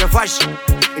 mais que fouache,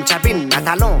 une chapine, un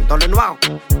talon, dans le noir.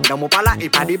 Dans mon pala, il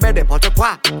pas dit ben n'importe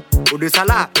quoi. Ou de ça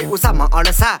là, et où ça m'en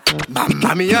enlève ça.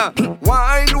 Mamma mia,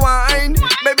 wine,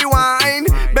 baby wine.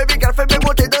 Baby girl fait me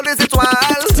monter dans les étoiles.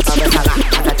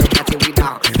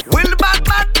 Will bad.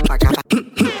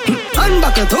 One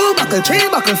buckle, two buckle, three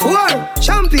buckle, four.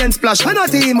 Champion splash, and a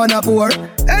team on a pour.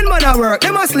 And man a work,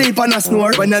 them a sleep and a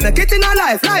snore. When they make it in a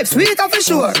life sweet for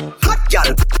sure. Hot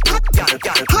gal.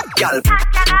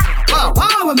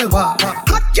 Wow, when me wow.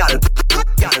 Hot gal.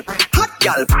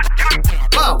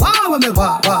 Wow, when me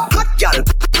wow. Hot gal.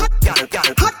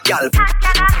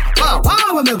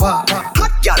 Wow, when me wow.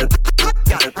 Hot gal.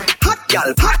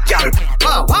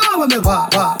 Wow, when me wow.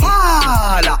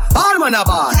 All man a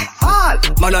ball. All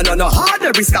man a no hard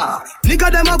every scar.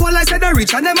 Nigga them a go like say they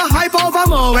rich and them a hype over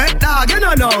more. Dog you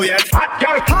don't know yet.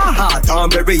 Ha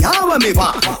Thornberry, how when me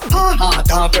walk. Ha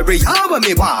Thornberry, how when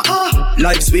me walk.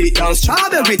 Like sweet and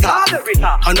strawberry top.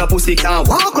 And a pussy can't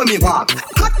walk when me walk.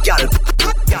 Hot gal.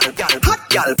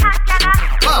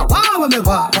 Wow when me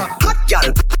walk. Hot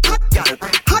gal.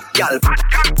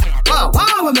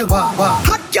 Wow when me walk.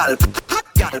 Hot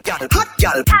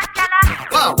gal.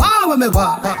 Wow when me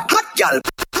walk. Hot gal.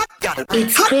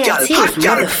 It's creative,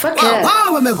 motherfucker.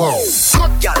 Wow when me walk.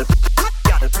 Hot gal.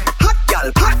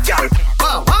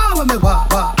 Wow when me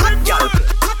walk. Hot gal.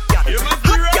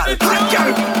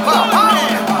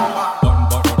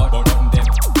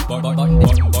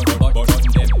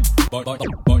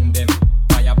 Burn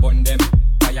them,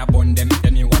 fire burn them.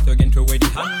 Tell me what again to where the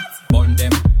hands. Burn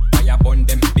them, fire burn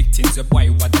them. Big things up, why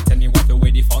what? Tell me what to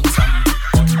where the funds.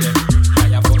 Burn them,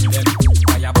 fire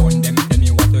burn them. Tell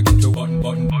me what again to burn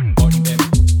them,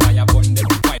 fire burn them.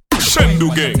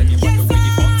 Shendougang.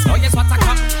 Oh yes, what I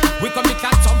come. We come to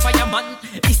catch some fireman.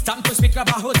 It's time to speak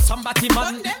about somebody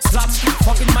man. Slap,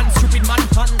 fucking man, stupid man,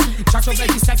 fun. Chat over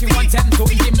this life, you want them to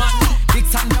be man. Big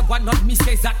Sam, the one not miss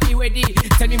exactly ready.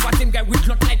 Tell me what them guy with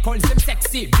not like calls them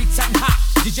sexy. Big Sam, ha.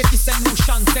 DJ Kiss and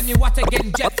Lucian. Tell me what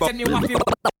again, Jeff. Tell me what you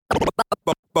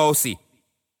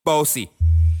Bossy.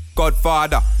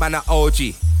 Godfather, man a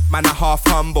OG. Man a half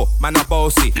humble, man a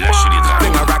bossy. Fling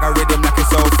a rag a rhythm like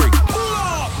it's all free.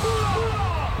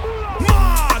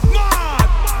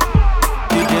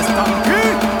 DJ Stanky,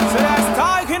 say I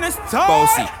style in the style.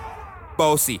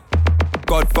 Bossy.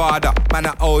 Godfather, man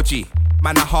a OG.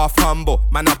 Man a half humble,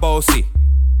 man a bossy.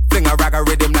 Fling a rag a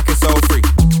rhythm like it's all free.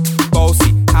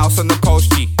 Bossy, house on the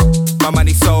coast G. My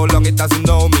money so long it doesn't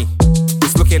know me.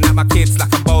 It's looking at my kids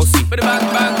like a bossy. Bang,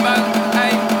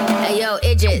 hey. Hey yo,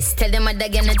 Idris, tell them what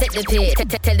again to take the piss.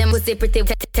 Tell them who's pretty.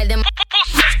 Tell them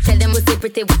who's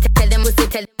pretty. Tell them who's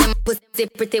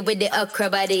pretty with the okra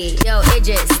body. Yo,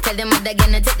 Idris, tell them what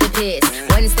again to take the piss.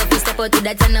 One step you step out to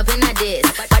that turn up in a diss.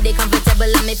 Body comfortable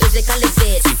and me physically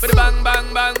fit.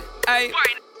 Bang, hey.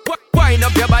 Wind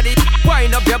up your body,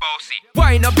 wind up your bossy.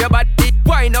 Wind up your body,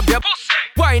 wind up your pussy.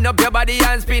 Wind up your body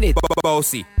and spin it.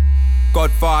 Bossy.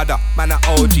 Godfather, man a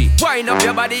OG. Wind up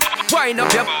your body, wind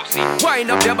up your bossy. Wind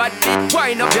up your body,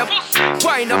 wind up your pussy.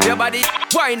 Wind up your body,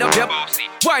 wind up your bossy.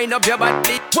 Wind up your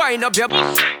body, wind up your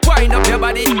pussy. Wind up your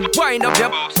body, wind up your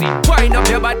bossy. Wind up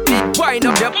your body, wind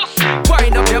up your pussy.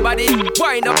 Wind up your body,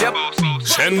 wind up your bossy.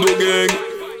 Shendougang.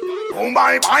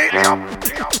 Mumbai, you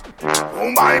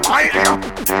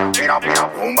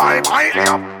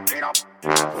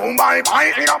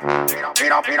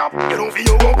don't feel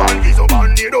your band, he's a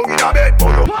band, you don't get a bed,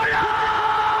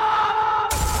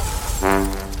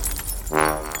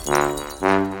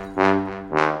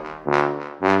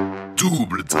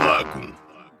 Double Dragon.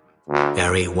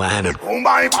 Very well.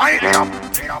 Boom-bye, pipe it up.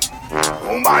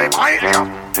 Boom-bye, pipe it up.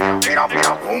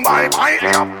 Boom-bye, pipe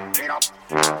it up.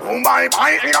 Boom-bye,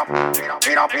 pipe it up.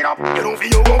 You don't feel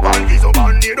your band is up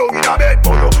and you don't in a bed,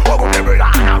 but you walk up every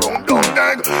line around down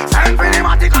dead. Send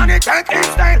cinematic and it take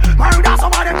instead. Murder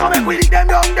some of them come and we leave them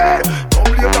down dead.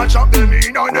 Don't leave that chop them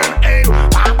in on them head.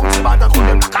 I put your batter cut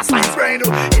them like a slice brain.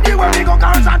 Anywhere we go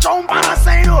cars and jump and I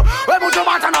say no. We put your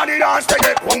batter on the dance, take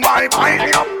it. Boom-bye, pipe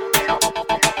it up.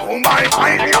 Boom-bye,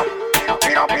 pipe it up.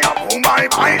 Boom-bye,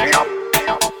 pipe it up.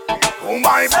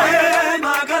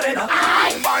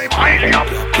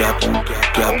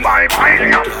 Boom-bye, pipe it up.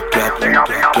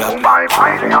 Boom-bye,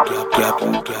 pipe it up.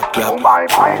 Boom-bye,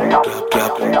 pipe it up.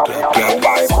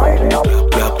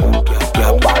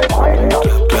 Boom-bye, pipe it up.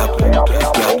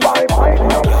 Boom-bye, pipe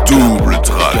it up. Double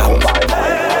dragon.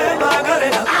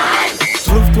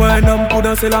 Trouve-toi un homme pour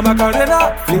danser la Macarena.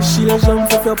 Fléchis les jambes,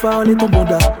 faut faire parler ton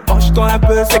bonda. Penche-toi un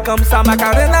peu, c'est comme ça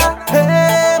Macarena.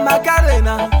 Hey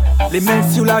Macarena. Les mains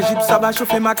sur la jupe, ça va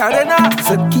chauffer Macarena.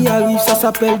 Ce qui arrive, ça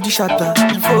s'appelle du chata.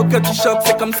 Il faut que tu choques,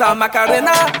 c'est comme ça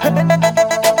Macarena.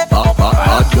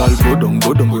 Hot girl,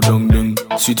 go down, ding.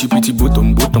 Sweetie pretty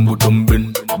bottom,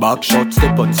 ben. Back shot,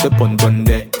 step on,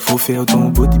 there. Faut faire ton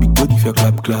body, big body, faire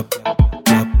clap, clap.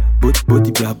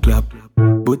 Body, clap, clap.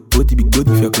 Body, big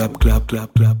body, faire clap, clap, clap.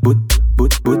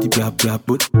 Body, clap, clap.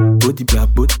 Body,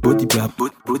 clap, body, clap, body, clap,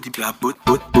 body, clap,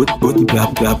 clap, body,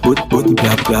 clap, clap, body,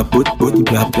 clap, clap, body,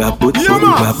 clap, clap, body,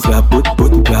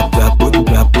 clap, clap, body,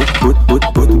 clap, body,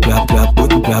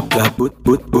 clap, clap,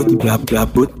 body, clap,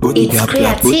 clap, body, clap, clap, body, clap,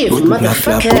 clap,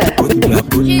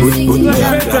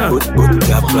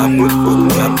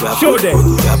 show them.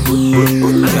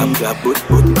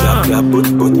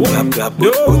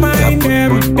 Don't mind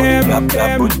them.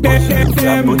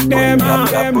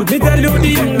 Me tell you the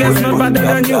youngest man better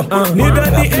than you. Neither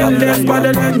the eldest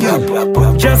better than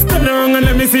you. Just turn around and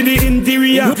let me see the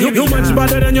interior. You much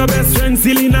better than your best friend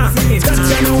Selena. That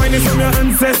kind of wine is from your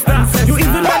ancestor. You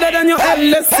even better than your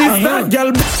eldest sister.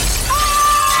 Girl,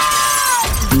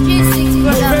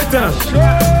 better.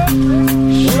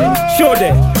 Show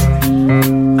them.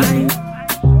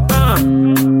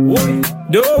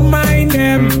 Don't mind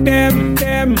them.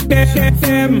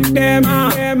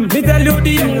 Me tell you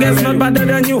the youngest not better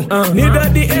than you. Neither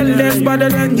the eldest better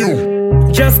than you.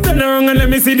 Just turn around and let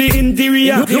me see the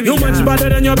interior. You much better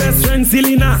than your best friend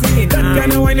Selena. That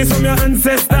kind of wine is from your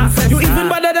ancestor. You even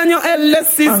better than your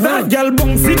eldest sister. Girl,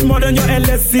 bong sick more than your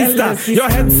eldest sister. Your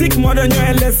head sick more than your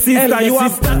eldest sister. You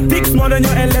have tactics more than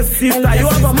your eldest sister. You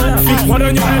have a man sick more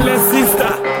than your eldest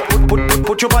sister.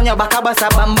 Put you on your back, abasa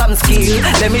bam bam skill.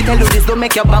 Let me tell you this, don't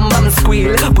make your bam bam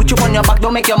squeal. Put you on your back,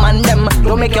 don't make your man them.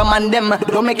 Don't make your man them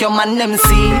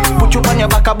see. Put you on your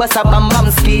back, abasa bam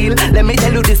bam skill. Let me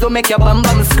tell you this, don't make your bam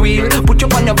bam squeal. Put you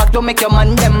on your back, don't make your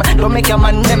man them. Don't make your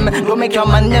man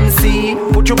them see.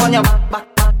 Put you on your back.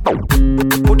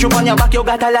 Put you on your back, you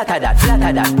got a lot of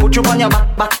that. Put you on your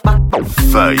back.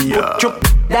 Fire.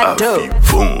 That too.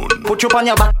 Put you on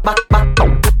your back.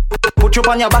 Put you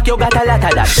on your back, you got a lot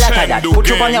of that. Put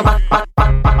you on your back.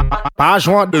 Page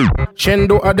 1,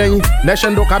 Shendougang, les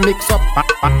Shendougang can mix up.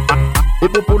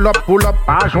 People pull up,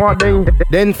 page 1,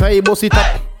 then fay boss it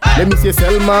up. Let me see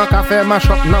Selma, café, mash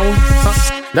up now.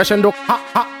 Les Shendougang,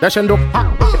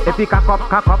 et puis cack up.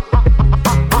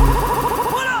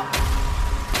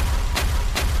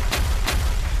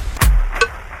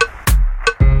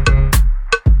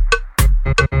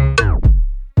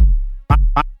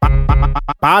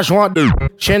 Page 1,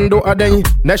 Shendougang,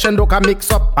 les Shendougang can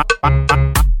mix up.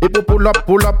 People pull up,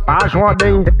 page 1,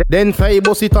 then fay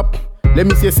boss it up. Let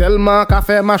me see Selma,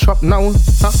 café, mash up now.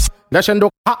 Les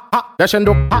Shendougang,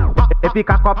 et puis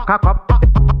cack up.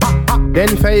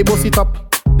 Then fay boss it up.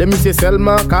 Let me see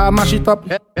Selma, ka mash it up.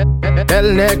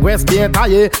 Belle négresse bien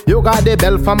taillée. Yo gade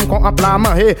belle femme qu'on a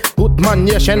plamé. Tout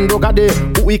manier Shendougang gade.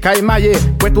 Ou y kay maye.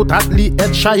 Kwe tout atli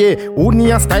et chaye. Ou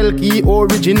ni un style qui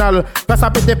original. Fais ça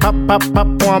pété pap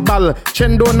point balle.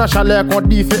 Shendougang na chalet qu'on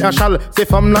dit fait un chal. Ces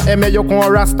femmes na aimé yo qu'on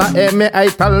rasta aimé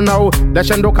aital now. Les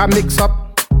Shendougang ka mix up.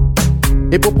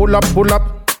 Et pour pull up.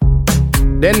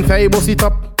 Then fay boss it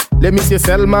up. Let me see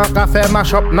Selma, café,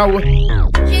 mash up now.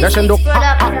 Les Shendougang,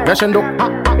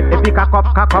 et puis cack up.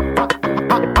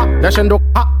 Les Shendougang,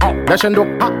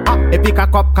 et puis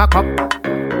cack up.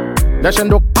 Les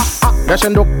Shendougang,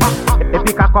 et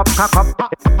puis cack up.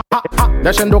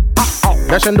 Les Shendougang,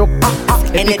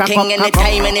 et puis cack up. Anything,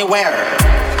 anytime, anywhere.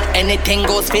 Anything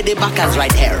goes for the backers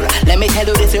right here. Let me tell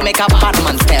you this, you make a bad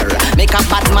man stare. Make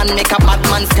a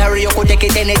Batman stereo. Could take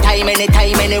it anytime,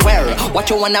 anywhere. What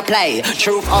you wanna play?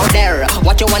 Truth out there.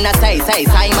 What you wanna say?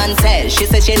 Simon says. She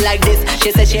says she like this,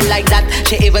 she says she like that.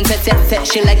 She even said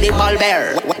she like the ball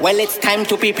bear. Well, it's time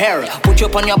to prepare. Put you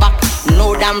up on your back,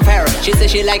 no damn fair. She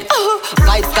says she like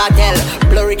Vibes Cartel,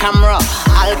 blurry camera,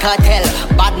 Alcatel,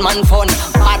 bad man fun,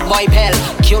 bad boy pal,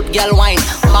 cute girl wine,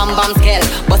 bam bam scale,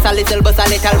 bust a little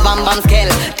bam bam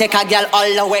scale. Take a girl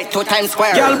all the way to Times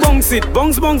Square. Girl bounce it,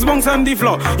 bounce on the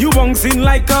floor. You bouncing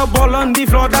like a ball on the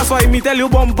floor. That's why me tell you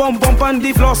bump on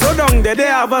the floor. So down there, they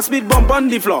have a speed bump on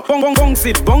the floor. Bounce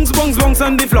it, bounce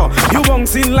on the floor. You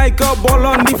bouncing like a ball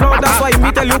on the floor. That's why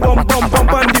me tell you bump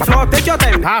on the floor. Take your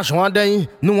time. One day,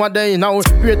 no day now.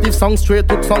 Creative song straight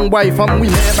to song boy from we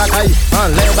never guy,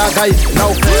 and never guy.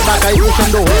 Now never guy, you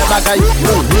can do never guy.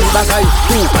 Oh, never guy,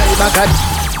 two never guy.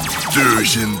 De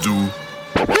Shendou,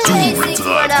 double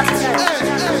track.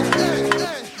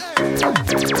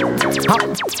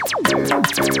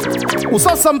 Où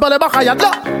ça sample les bakayad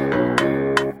là?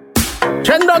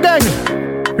 Shendougang,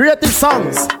 creative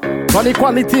songs, funny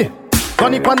quality.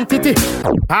 Funny quantity.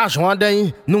 One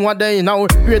day, no day now.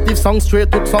 Creative song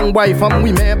straight to song boy from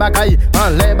we me bagay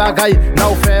and le bagay.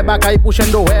 Now fair bagay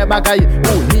pushing the way bagay.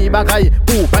 Who ni bagay,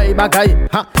 who pay bagay.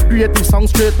 Creative song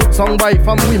straight to song boy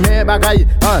from we me bagay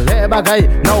and le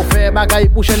bagay. Now fair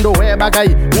bagay pushing the way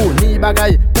bagay. Who ni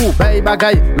bagay, who pay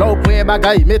bagay. Low point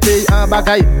bagay, mete en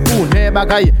bagay. Who ne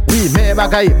bagay, we me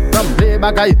bagay. Ramble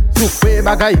bagay, souffle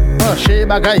bagay, manche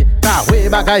bagay, kawe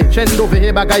bagay,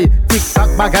 Shendouve bagay, tic tac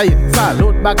bagay.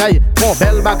 L'autre bagaille, mon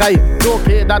bel bagaille,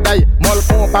 bloqué dadaille, molle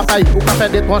fond papaye, ou café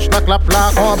des tranches la clap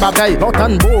là en bagaille.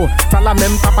 L'automne beau, ça la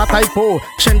même papa taille po.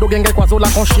 Shendougang et quoi la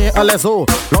con chien à les eaux.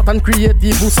 L'automne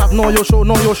creative, vous savez non yo show.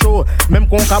 Même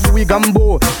con kaboui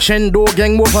gambo.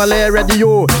 Shendougang mouvant les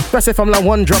radio. Fais ces femmes la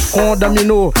one drop con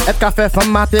domino. Et café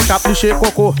femme maté capriché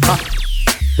coco.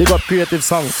 They got creative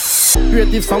songs.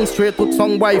 Creative songs straight to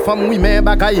song boy from we me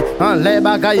bagay and le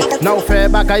bagay. Now fair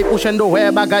bagay pushing the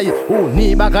way bagay. Who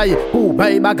ni bagay, who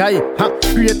buy bagay.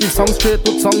 Creative songs straight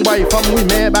to song boy from we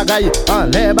me bagay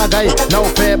and le bagay. Now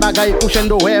fair bagay pushing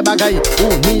the way bagay. Who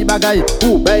ni bagay,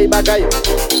 who buy bagay.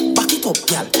 Back it up,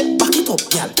 gal. Back it up,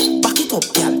 gal. Back it up,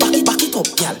 gal. Back it up,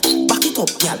 gal. Back it up,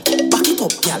 gal. Back it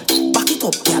up, gal. Back it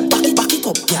up, gal. Back it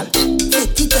up, gal.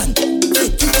 Take it down.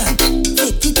 Take it down.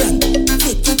 Take it down.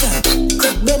 Take it down.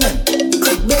 Crack benen.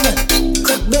 Crack benen.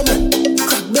 Crack benen.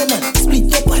 Crack benen.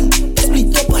 Split your pan. Split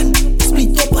your pan.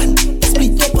 Split your pan.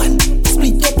 Split your pan.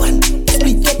 Split your pan.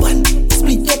 Split your pan.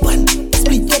 Split your pan.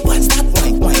 Split your pan. Start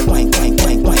wine.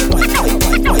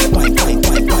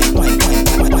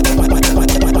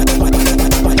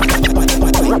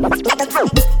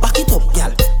 Back it up,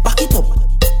 gal. Back it up.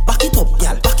 Back it up,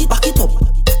 gal. Back it up.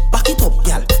 Back it up,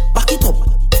 gal. Back it up.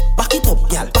 Back it up,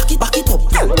 gal. Back it up,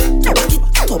 gal.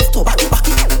 Back it up, top. Back it up,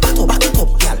 gal. Back it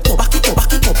up, gal. Back it up,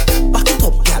 gal. Back it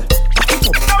up, gal.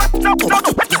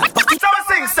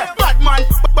 Bad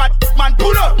man,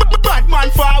 pull up. Bad man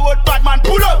forward. Bad man,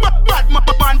 pull up. Bad man,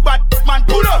 pull up. Bad man,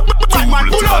 pull up. Bad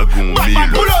man,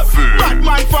 pull up. Bad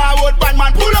man forward. Bad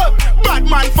man, pull up. Bad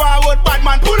man forward. Bad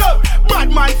man, pull up. Bad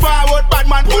man forward. Bad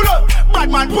man, pull up. Bad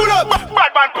man, pull up.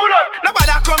 Bad man, pull up.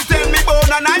 Nobody come tell me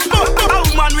bone and I'm good. A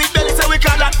woman with belly say we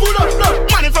call that pull up.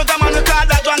 Man in front of man we call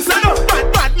that one stand up.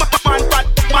 Bad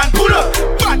man, pull up.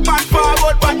 Bad man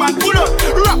forward. Bad man, pull up.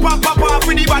 Rap and pop off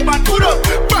with the bad man, pull up.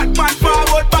 Bad man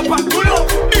forward. Bad man, pull up.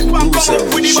 Big man come up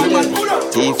with the bad man, pull up.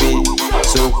 TV,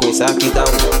 so coisa aqui dá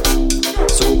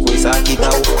so coisa aqui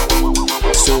dá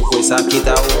so coisa aqui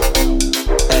dá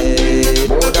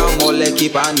Boda mole ki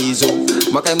pa nizo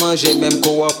Mwa kay manje menm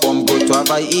ko pom go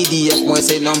travay IDF mwen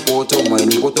se nan poto Mwen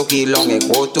ni poto ki long ek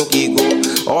poto ki go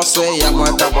Oswe ya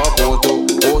mwen kaba poto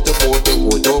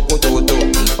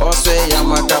Oswe ya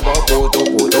mwen kaba poto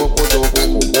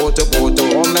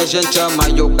Ome jen chama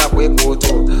yo kapwe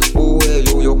poto Uwe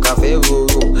yo kafe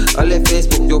roro Ale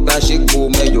Facebook yo ka shikbo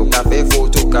Me yo kafe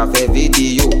foto, kafe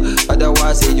video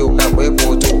Otherwise yo kapwe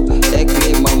poto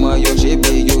Ekle mama yo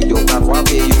jebe yo ka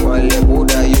fwape yo Ale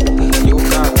boda yo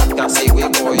ka kase we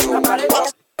go yo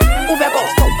Uve go,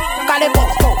 kale go,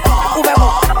 uve go,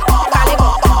 kale go,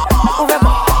 uve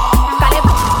go, kale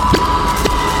go.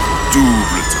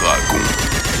 Double dragon.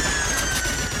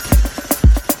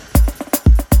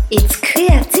 It's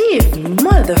creative,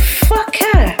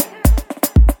 motherfucker.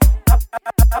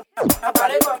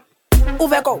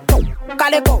 Uve go,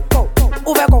 kale go,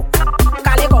 uve go,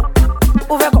 kale go,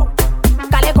 uve go,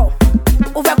 kale go,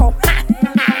 uve go.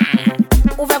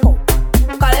 Uve go,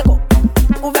 kale go,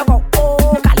 uve go,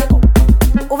 oh kale go,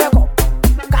 uve go,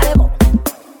 kale go,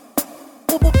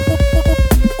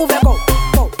 uve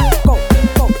go,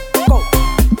 go,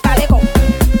 kale go,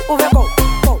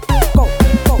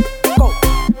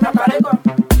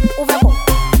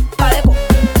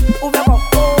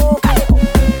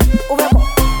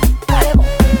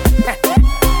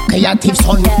 negative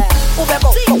son.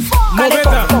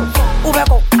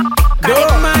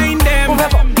 Don't mind them.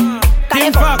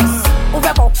 Team Fox.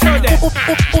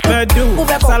 Perdue.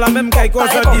 Ça la même qui cause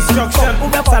a destruction.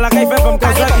 Ça la qui fait comme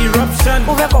cause a eruption.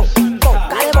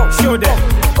 Show them.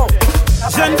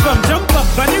 Jeune femme, jump up,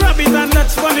 bunny rabbit and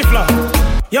touch bunny floor.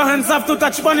 Your hands have to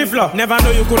touch bunny floor. Never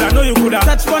know you coulda,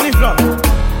 touch bunny floor.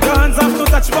 Your hands have to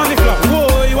touch bunny floor.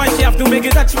 Whoa, why she have to make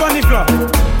it touch bunny floor?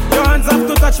 Your hands have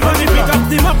to touch bunny floor. Pick up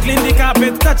the mop, clean the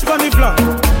carpet, touch bunny floor.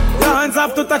 Your hands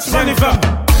have to touch bunny floor.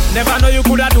 Never know you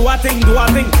coulda do a thing.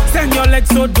 Send your legs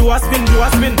so do a spin.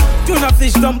 Tuna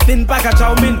fish dumpling, pack a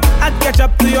chow mein. Add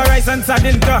ketchup to your rice and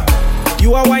sardine car.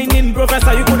 You are whining,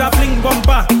 professor, you coulda fling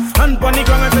bumper. Hand pon the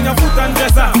ground and send your foot and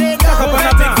dresser. Stack up on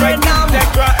a big red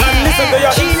Tegra and listen to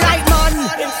your. She like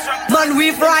man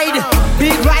we fried.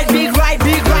 Big ride this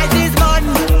man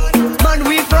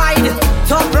we fried.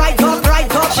 Top right.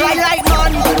 She like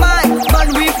man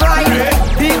we fried.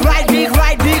 Big ride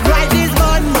this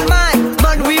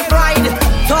man we fried.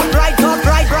 Top right.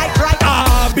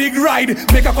 Big ride,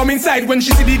 make her come inside when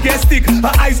she see the gas stick.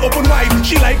 Her eyes open wide,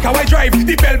 she like how I drive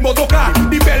the bell motorcar.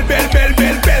 The bell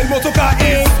motorcar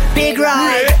is big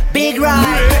ride.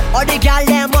 All the girl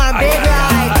them want big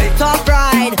ride. Top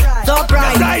ride.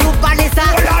 Super Nissa,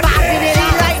 passing it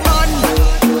in like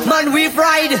man we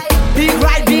fried. Big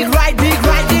ride this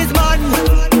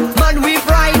man we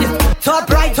fried. Top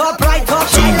right.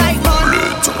 She like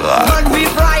man we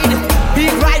fried.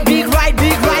 Big ride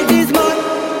this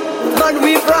man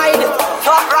we fried.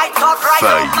 Top right.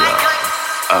 Fire.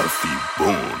 Afi